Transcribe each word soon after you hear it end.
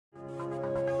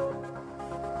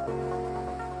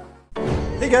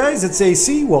Hey guys, it's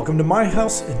AC. Welcome to my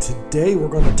house, and today we're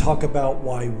going to talk about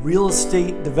why real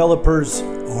estate developers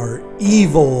are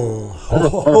evil.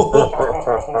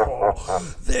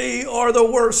 They are the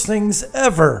worst things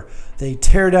ever. They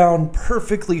tear down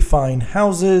perfectly fine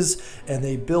houses and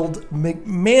they build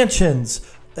McMansions.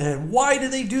 And why do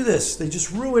they do this? They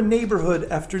just ruin neighborhood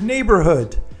after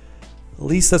neighborhood. At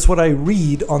least that's what I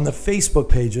read on the Facebook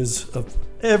pages of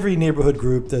every neighborhood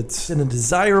group that's in a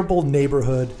desirable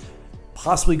neighborhood,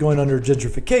 possibly going under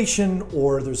gentrification,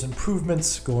 or there's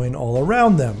improvements going all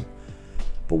around them.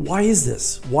 But why is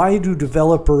this? Why do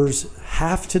developers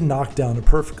have to knock down a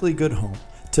perfectly good home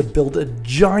to build a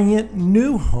giant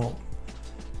new home?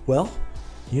 Well,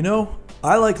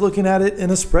 I like looking at it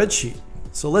in a spreadsheet.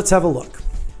 So let's have a look.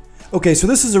 Okay, so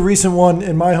this is a recent one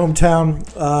in my hometown.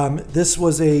 This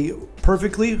was a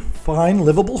perfectly fine,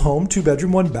 livable home,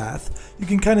 2-bedroom, 1 bath. You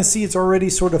can kind of see it's already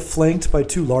sort of flanked by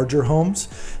 2 larger homes,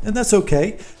 and that's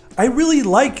okay. I really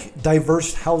like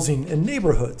diverse housing in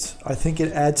neighborhoods. I think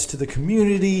it adds to the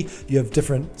community. You have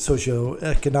different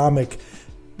socioeconomic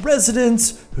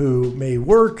residents who may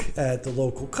work at the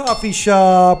local coffee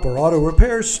shop or auto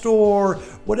repair store,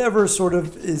 whatever sort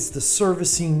of is the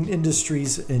servicing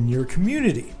industries in your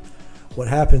community. What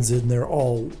happens is they're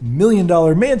all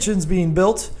million-dollar mansions being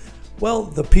built. Well,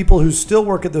 the people who still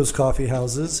work at those coffee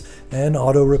houses and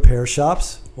auto repair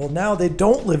shops, well, now they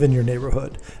don't live in your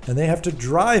neighborhood and they have to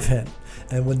drive in.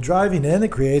 And when driving in,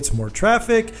 it creates more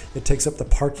traffic. It takes up the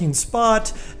parking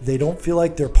spot. They don't feel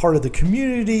like they're part of the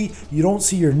community. You don't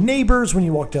see your neighbors when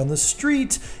you walk down the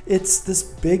street. It's this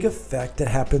big effect that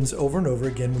happens over and over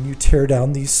again when you tear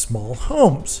down these small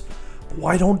homes.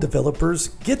 Why don't developers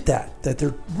get that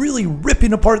they're really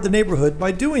ripping apart the neighborhood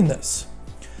by doing this?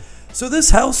 So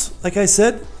this house, like I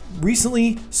said,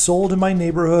 recently sold in my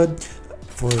neighborhood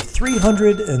for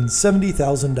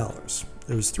 $370,000.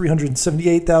 It was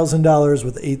 $378,000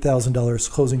 with $8,000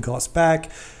 closing costs back.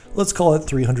 Let's call it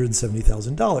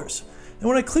 $370,000. And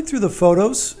when I click through the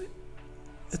photos,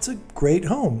 it's a great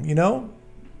home,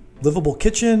 livable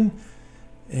kitchen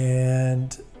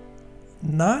and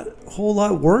not a whole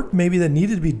lot of work maybe that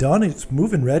needed to be done. It's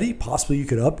move-in ready. Possibly you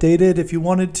could update it if you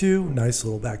wanted to. Nice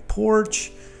little back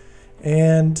porch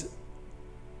and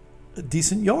a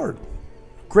decent yard.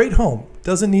 Great home.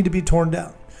 Doesn't need to be torn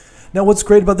down. Now what's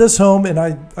great about this home, and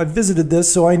I visited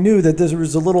this, so I knew that there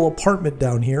was a little apartment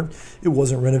down here. It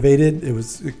wasn't renovated.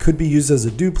 It could be used as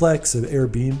a duplex, an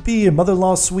Airbnb, a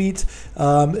mother-in-law suite.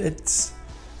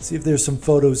 See if there's some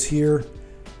photos here.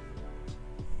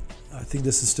 I think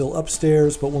this is still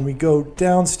upstairs, but when we go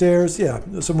downstairs, yeah,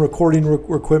 some recording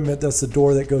equipment. That's the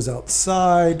door that goes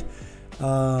outside.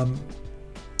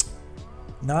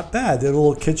 Not bad. There's a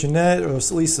little kitchenette, or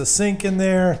at least a sink in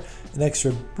there, an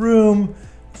extra room.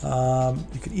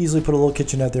 You could easily put a little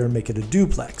kitchenette there and make it a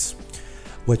duplex,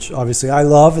 which obviously I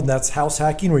love, and that's house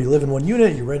hacking, where you live in one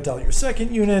unit, you rent out your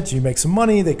second unit, you make some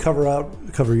money, they cover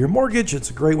your mortgage.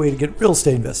 It's a great way to get real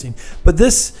estate investing. But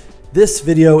this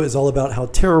video is all about how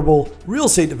terrible real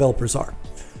estate developers are.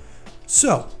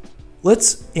 So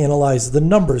let's analyze the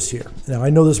numbers here. Now,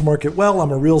 I know this market well. I'm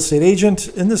a real estate agent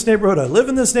in this neighborhood. I live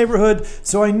in this neighborhood,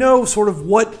 so I know sort of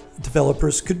what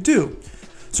developers could do.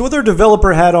 So with our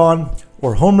developer hat on,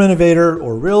 or home renovator,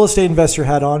 or real estate investor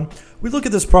hat on, we look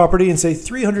at this property and say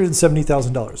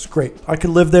 $370,000. Great. I could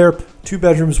live there, 2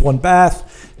 bedrooms, 1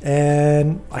 bath,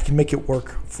 and I can make it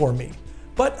work for me.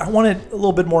 But I want it a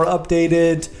little bit more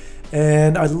updated,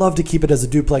 and I'd love to keep it as a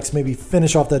duplex, maybe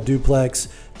finish off that duplex.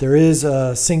 There is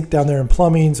a sink down there in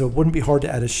plumbing, so it wouldn't be hard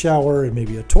to add a shower and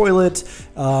maybe a toilet.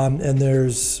 And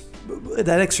there's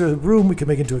that extra room we could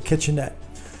make into a kitchenette.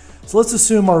 So let's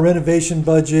assume our renovation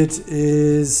budget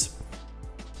is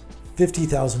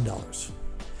 $50,000.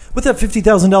 With that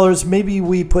 $50,000, maybe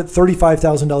we put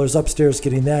 $35,000 upstairs,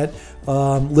 getting that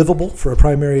livable for a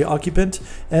primary occupant.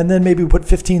 And then maybe we put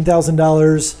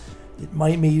 $15,000. It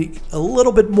might need a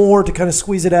little bit more to kind of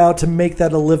squeeze it out to make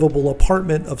that a livable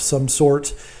apartment of some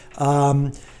sort.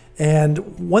 And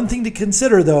one thing to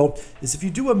consider, though, is if you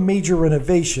do a major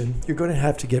renovation, you're going to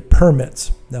have to get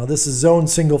permits. Now, this is zoned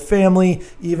single family.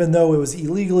 Even though it was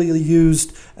illegally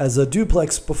used as a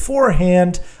duplex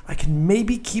beforehand, I can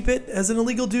maybe keep it as an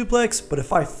illegal duplex. But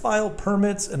if I file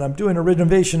permits and I'm doing a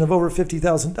renovation of over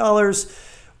 $50,000,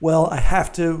 well, I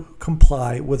have to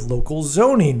comply with local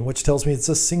zoning, which tells me it's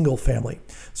a single family.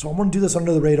 So I'm going to do this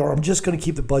under the radar. I'm just going to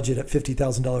keep the budget at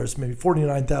 $50,000, maybe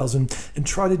 $49,000, and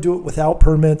try to do it without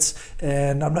permits.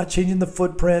 And I'm not changing the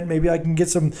footprint. Maybe I can get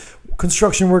some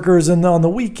construction workers on the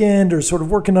weekend or sort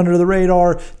of working under the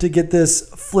radar to get this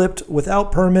flipped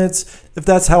without permits, if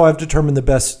that's how I've determined the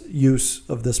best use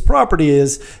of this property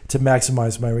is to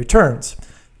maximize my returns.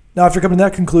 Now, after coming to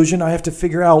that conclusion, I have to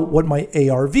figure out what my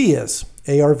ARV is.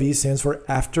 ARV stands for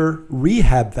after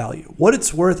rehab value, what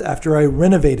it's worth after I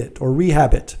renovate it or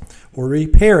rehab it or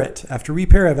repair it, after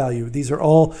repair value. These are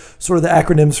all sort of the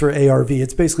acronyms for ARV.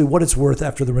 It's basically what it's worth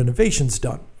after the renovation's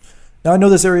done. Now, I know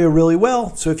this area really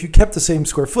well, so if you kept the same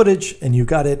square footage and you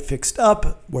got it fixed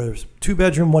up, where there's 2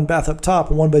 bedroom, 1 bath up top,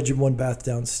 and 1 bedroom, 1 bath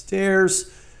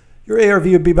downstairs, your ARV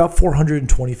would be about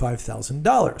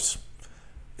 $425,000.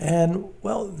 And,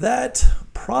 well, that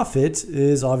profit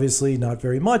is obviously not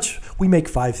very much. We make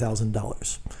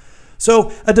 $5,000.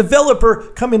 So a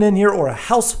developer coming in here, or a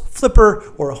house flipper,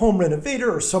 or a home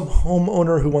renovator, or some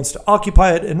homeowner who wants to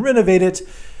occupy it and renovate it,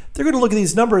 they're going to look at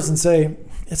these numbers and say,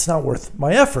 it's not worth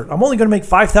my effort. I'm only going to make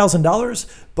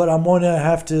 $5,000, but I'm going to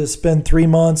have to spend 3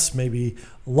 months, maybe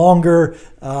longer,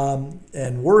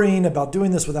 and worrying about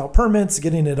doing this without permits,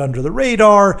 getting it under the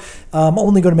radar. I'm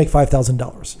only going to make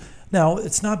 $5,000. Now,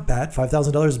 it's not bad.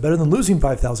 $5,000 is better than losing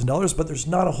 $5,000, but there's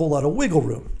not a whole lot of wiggle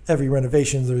room. Every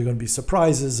renovation, there are going to be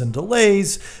surprises and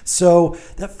delays. So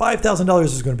that $5,000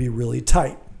 is going to be really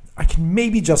tight. I can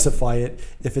maybe justify it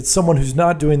if it's someone who's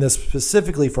not doing this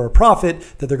specifically for a profit,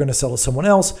 that they're going to sell to someone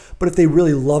else. But if they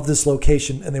really love this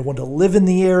location and they want to live in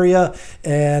the area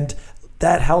and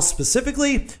that house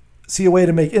specifically, see a way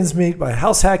to make ends meet by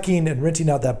house hacking and renting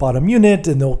out that bottom unit,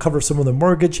 and they'll cover some of the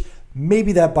mortgage,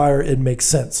 maybe that buyer, it makes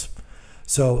sense.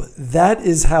 So that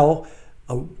is how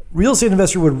a real estate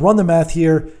investor would run the math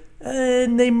here.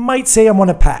 And they might say, I'm going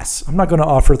to pass. I'm not going to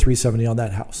offer $370,000 on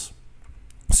that house.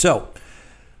 So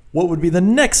what would be the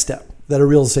next step that a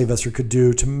real estate investor could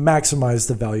do to maximize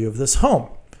the value of this home?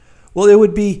 Well, it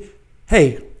would be,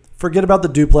 hey, forget about the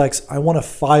duplex. I want to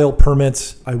file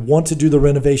permits. I want to do the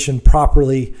renovation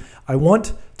properly. I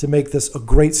want to make this a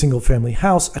great single family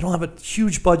house. I don't have a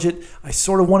huge budget. I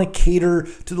sort of want to cater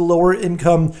to the lower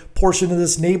income portion of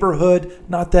this neighborhood.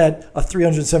 Not that a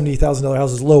 $370,000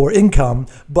 house is lower income,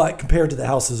 but compared to the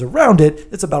houses around it,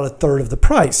 it's about a third of the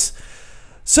price.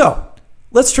 So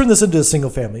let's turn this into a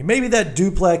single family. Maybe that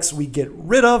duplex we get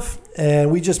rid of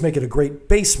and we just make it a great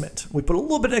basement. We put a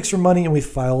little bit extra money and we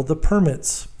file the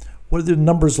permits. What do the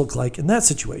numbers look like in that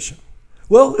situation?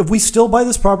 Well, if we still buy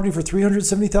this property for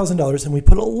 $370,000 and we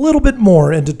put a little bit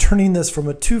more into turning this from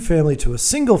a 2-family to a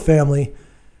single family,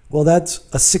 well, that's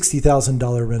a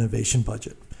 $60,000 renovation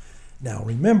budget. Now,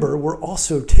 remember, we're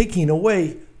also taking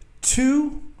away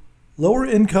 2 lower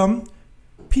income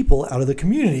people out of the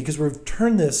community because we've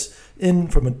turned this in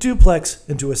from a duplex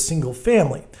into a single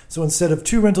family. So instead of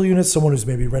 2 rental units, someone who's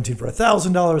maybe renting for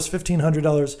 $1,000,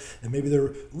 $1,500, and maybe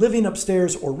they're living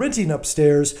upstairs or renting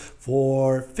upstairs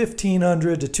for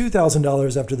 $1,500 to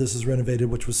 $2,000 after this is renovated,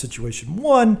 which was situation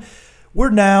 1, we're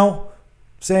now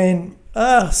saying,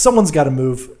 someone's got to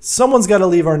move. Someone's got to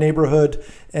leave our neighborhood,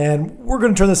 and we're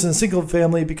going to turn this into a single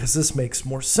family because this makes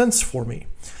more sense for me.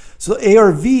 So the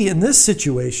ARV in this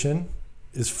situation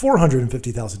is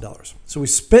 $450,000. So we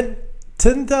spent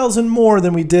 $10,000 more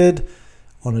than we did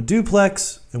on a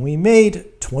duplex, and we made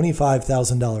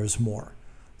 $25,000 more.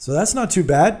 So that's not too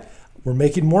bad. We're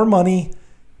making more money,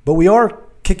 but we are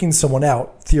kicking someone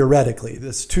out, theoretically.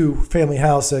 This 2-family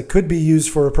house that could be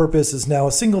used for a purpose is now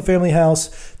a single family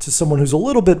house to someone who's a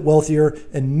little bit wealthier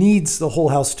and needs the whole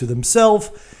house to themselves,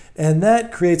 and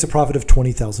that creates a profit of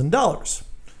 $20,000.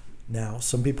 Now,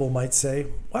 some people might say,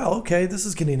 wow, okay, this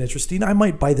is getting interesting. I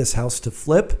might buy this house to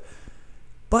flip,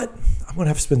 but I'm going to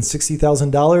have to spend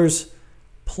 $60,000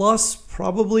 plus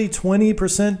probably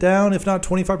 20% down, if not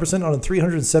 25% on a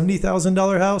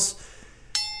 $370,000 house.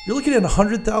 You're looking at a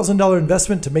 $100,000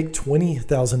 investment to make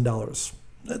 $20,000.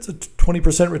 That's a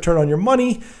 20% return on your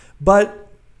money, but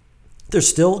there's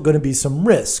still going to be some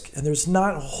risk, and there's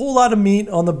not a whole lot of meat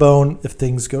on the bone if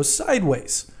things go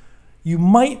sideways. You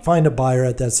might find a buyer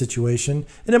at that situation,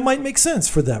 and it might make sense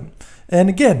for them. And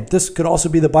again, this could also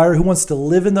be the buyer who wants to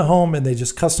live in the home and they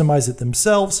just customize it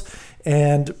themselves,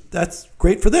 and that's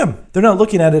great for them. They're not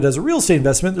looking at it as a real estate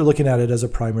investment, they're looking at it as a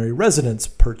primary residence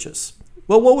purchase.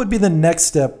 Well, what would be the next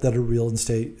step that a real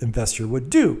estate investor would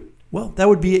do? Well, that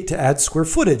would be to add square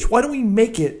footage. Why don't we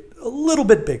make it a little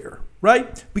bit bigger,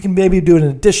 right? We can maybe do an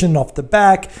addition off the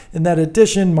back, and that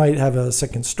addition might have a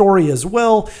second story as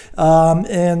well.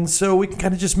 And so we can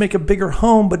kind of just make a bigger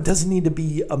home, but it doesn't need to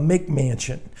be a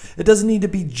McMansion. It doesn't need to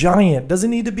be giant. It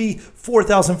doesn't need to be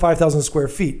 4,000, 5,000 square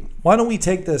feet. Why don't we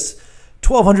take this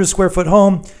 1,200 square foot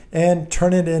home and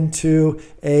turn it into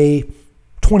a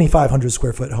 2,500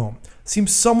 square foot home?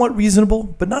 Seems somewhat reasonable,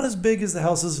 but not as big as the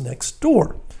houses next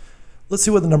door. Let's see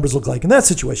what the numbers look like in that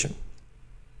situation.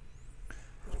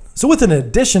 So with an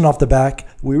addition off the back,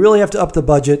 we really have to up the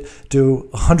budget to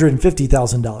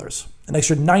 $150,000. An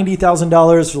extra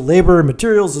 $90,000 for labor and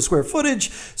materials, the square footage.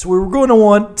 So we were going to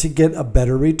want to get a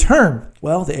better return.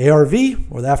 Well, the ARV,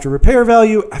 or the after repair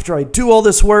value, after I do all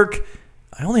this work,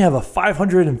 I only have a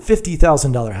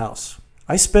 $550,000 house.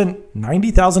 I spent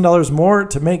 $90,000 more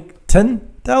to make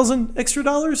 $10,000 extra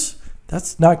dollars.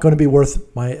 That's not going to be worth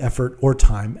my effort or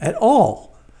time at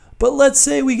all. But let's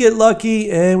say we get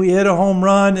lucky and we hit a home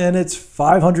run and it's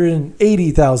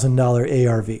 $580,000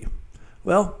 ARV.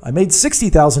 Well, I made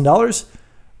 $60,000,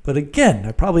 but again,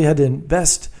 I probably had to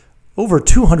invest over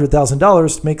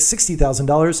 $200,000 to make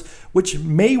 $60,000, which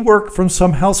may work from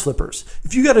some house flippers.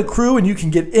 If you got a crew and you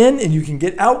can get in and you can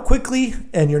get out quickly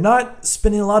and you're not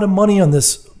spending a lot of money on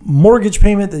this mortgage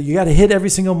payment that you got to hit every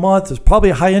single month, there's probably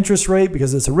a high interest rate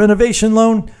because it's a renovation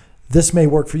loan, this may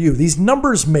work for you. These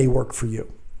numbers may work for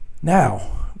you. Now,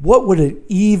 what would an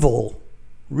evil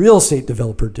real estate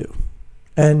developer do?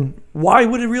 And why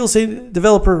would a real estate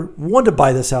developer want to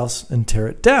buy this house and tear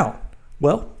it down?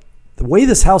 Well, the way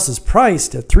this house is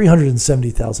priced at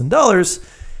 $370,000,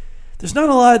 there's not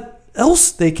a lot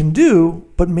else they can do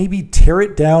but maybe tear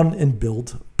it down and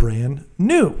build brand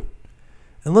new.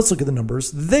 And let's look at the numbers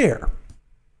there.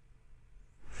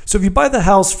 So if you buy the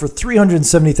house for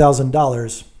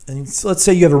 $370,000, and let's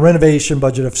say you have a renovation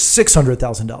budget of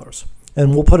 $600,000,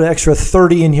 and we'll put an extra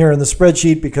 30 in here in the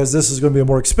spreadsheet because this is going to be a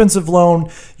more expensive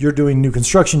loan. You're doing new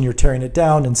construction, you're tearing it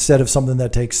down instead of something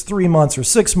that takes 3 months or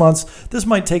 6 months. This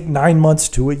might take 9 months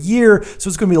to a year, so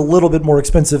it's going to be a little bit more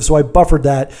expensive. So I buffered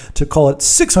that to call it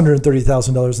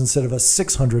 $630,000 instead of a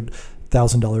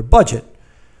 $600,000 budget.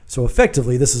 So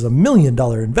effectively, this is $1 million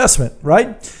investment,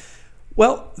 right?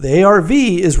 Well, the ARV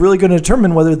is really going to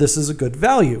determine whether this is a good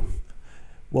value.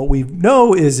 What we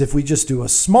know is if we just do a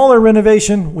smaller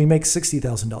renovation, we make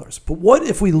 $60,000. But what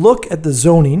if we look at the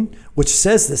zoning, which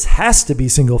says this has to be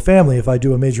single family if I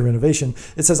do a major renovation?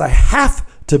 It says I have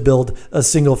to build a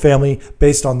single family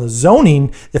based on the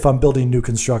zoning if I'm building new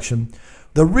construction.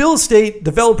 The real estate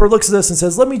developer looks at this and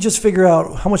says, let me just figure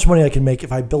out how much money I can make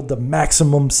if I build the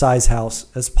maximum size house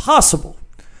as possible.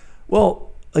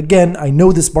 Well, again, I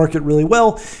know this market really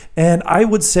well, and I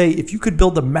would say if you could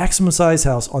build the maximum size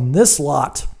house on this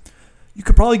lot, you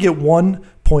could probably get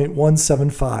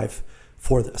 1.175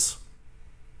 for this.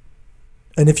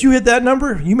 And if you hit that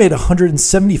number, you made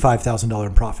 $175,000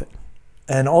 in profit.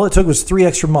 And all it took was 3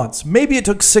 extra months. Maybe it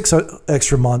took 6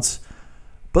 extra months,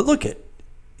 but look at,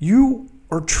 you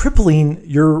are tripling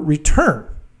your return.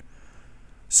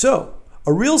 So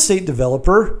a real estate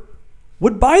developer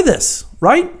would buy this,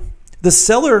 right? The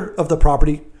seller of the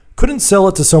property couldn't sell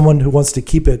it to someone who wants to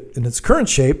keep it in its current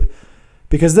shape,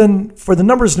 because then for the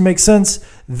numbers to make sense,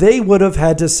 they would have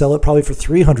had to sell it probably for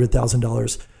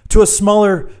 $300,000 to a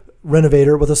smaller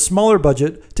renovator with a smaller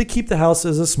budget to keep the house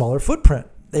as a smaller footprint.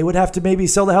 They would have to maybe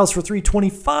sell the house for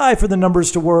 $325 for the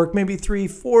numbers to work, maybe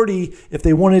 $340 if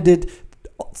they wanted it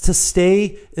to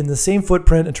stay in the same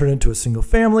footprint and turn it into a single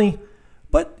family.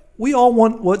 But we all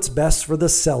want what's best for the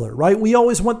seller, right? We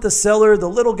always want the seller, the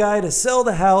little guy, to sell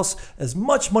the house as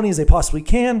much money as they possibly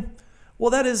can.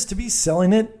 Well, that is to be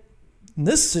selling it, in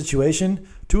this situation,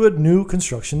 to a new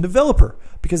construction developer,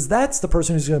 because that's the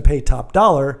person who's going to pay top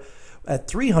dollar at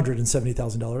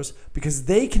 $370,000 because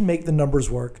they can make the numbers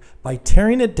work by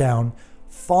tearing it down,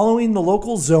 following the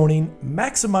local zoning,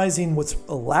 maximizing what's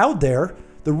allowed there.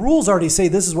 The rules already say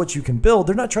this is what you can build.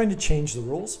 They're not trying to change the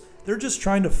rules. They're just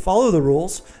trying to follow the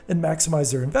rules and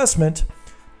maximize their investment.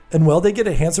 And well, they get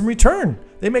a handsome return.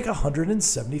 They make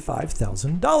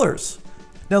 $175,000.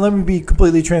 Now, let me be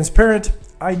completely transparent.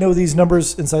 I know these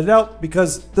numbers inside out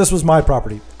because this was my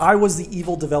property. I was the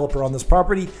evil developer on this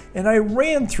property, and I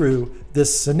ran through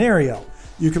this scenario.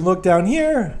 You can look down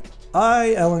here.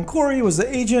 I, Alan Corey, was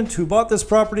the agent who bought this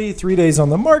property 3 days on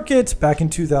the market back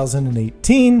in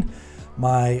 2018.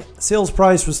 My sales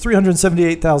price was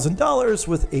 $378,000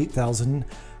 with $8,000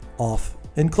 off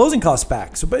in closing costs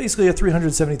back. So basically a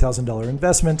 $370,000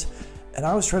 investment. And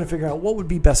I was trying to figure out what would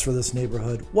be best for this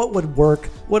neighborhood, what would work,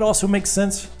 what also makes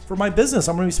sense for my business.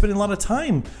 I'm going to be spending a lot of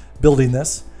time building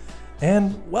this.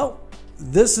 And well,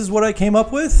 this is what I came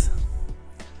up with,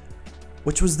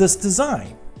 which was this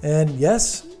design. And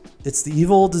yes, it's the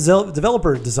evil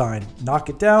developer design. Knock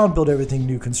it down, build everything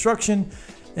new construction.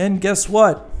 And guess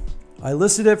what? I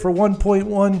listed it for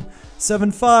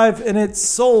 1.175 and it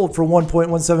sold for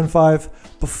 1.175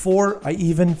 before I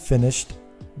even finished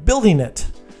building it.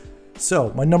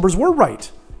 So my numbers were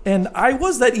right. And I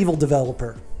was that evil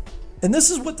developer. And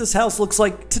this is what this house looks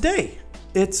like today.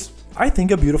 It's I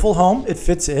think a beautiful home, it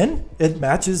fits in, it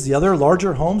matches the other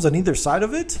larger homes on either side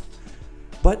of it.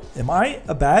 But am I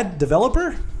a bad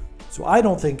developer? So I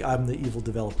don't think I'm the evil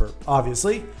developer,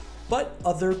 obviously, but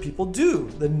other people do.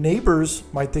 The neighbors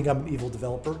might think I'm an evil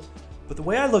developer, but the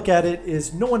way I look at it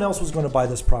is no one else was going to buy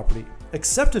this property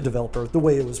except a developer the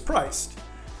way it was priced.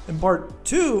 In part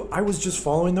two, I was just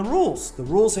following the rules. The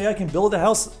rules say I can build a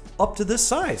house up to this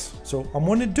size, so I'm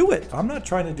going to do it. I'm not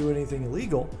trying to do anything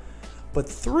illegal. But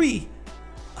three,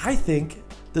 I think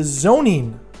the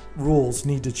zoning rules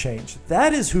need to change.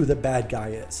 That is who the bad guy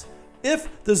is.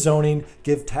 If the zoning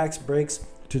give tax breaks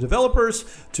to developers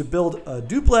to build a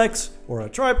duplex or a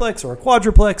triplex or a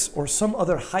quadruplex or some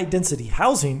other high density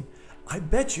housing, I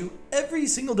bet you every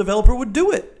single developer would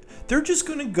do it. They're just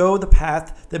going to go the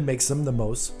path that makes them the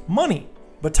most money.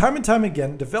 But time and time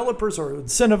again, developers are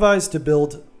incentivized to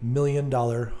build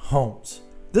million-dollar homes.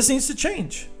 This needs to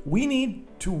change. We need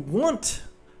to want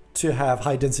to have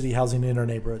high density housing in our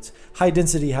neighborhoods, high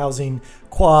density housing,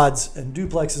 quads and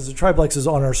duplexes and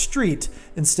triplexes on our street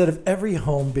instead of every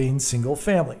home being single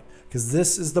family, because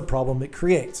this is the problem it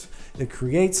creates. It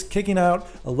creates kicking out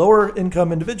a lower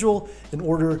income individual in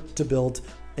order to build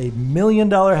a $1 million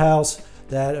house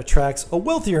that attracts a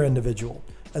wealthier individual.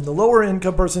 And the lower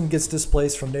income person gets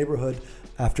displaced from neighborhood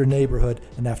after neighborhood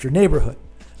and after neighborhood.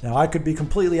 Now, I could be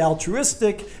completely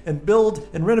altruistic and build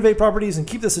and renovate properties and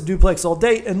keep this a duplex all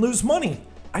day and lose money.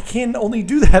 I can only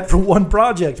do that for one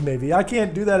project, maybe. I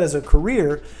can't do that as a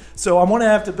career. So I'm going to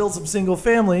have to build some single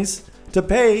families to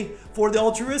pay for the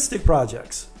altruistic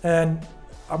projects. And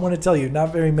I'm going to tell you,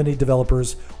 not very many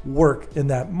developers work in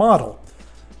that model.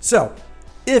 So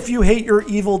if you hate your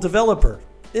evil developer,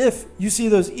 if you see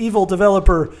those evil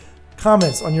developer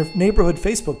comments on your neighborhood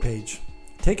Facebook page,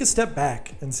 take a step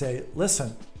back and say,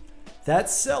 listen,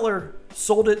 that seller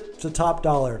sold it to top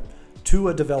dollar to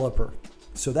a developer.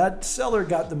 So that seller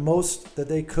got the most that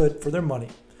they could for their money.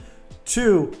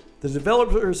 Two, the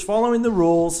developer is following the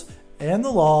rules and the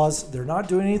laws. They're not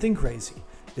doing anything crazy.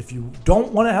 If you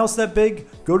don't want a house that big,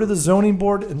 go to the zoning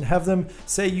board and have them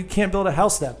say you can't build a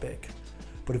house that big.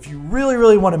 But if you really,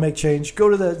 really want to make change, go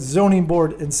to the zoning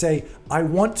board and say, I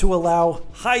want to allow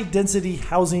high density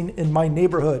housing in my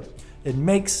neighborhood. It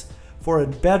makes for a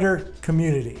better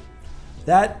community.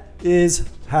 That is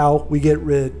how we get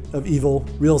rid of evil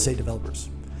real estate developers.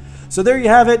 So there you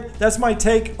have it. That's my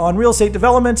take on real estate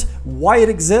development, why it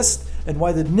exists, and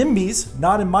why the NIMBYs,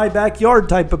 not in my backyard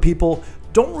type of people,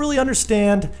 don't really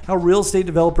understand how real estate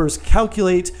developers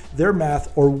calculate their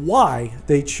math or why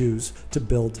they choose to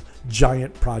build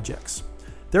giant projects.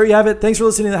 There you have it. Thanks for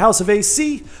listening to the House of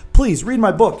AC. Please read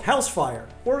my book, House.f.i.r.e,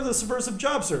 or The Subversive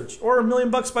Job Search, or $1 Million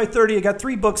by 30. I got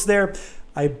 3 books there.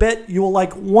 I bet you will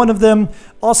like one of them.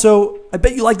 Also, I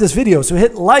bet you like this video. So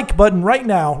hit like button right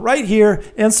now, right here,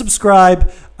 and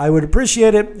subscribe. I would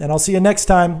appreciate it. And I'll see you next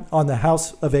time on the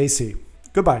House of AC.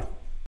 Goodbye.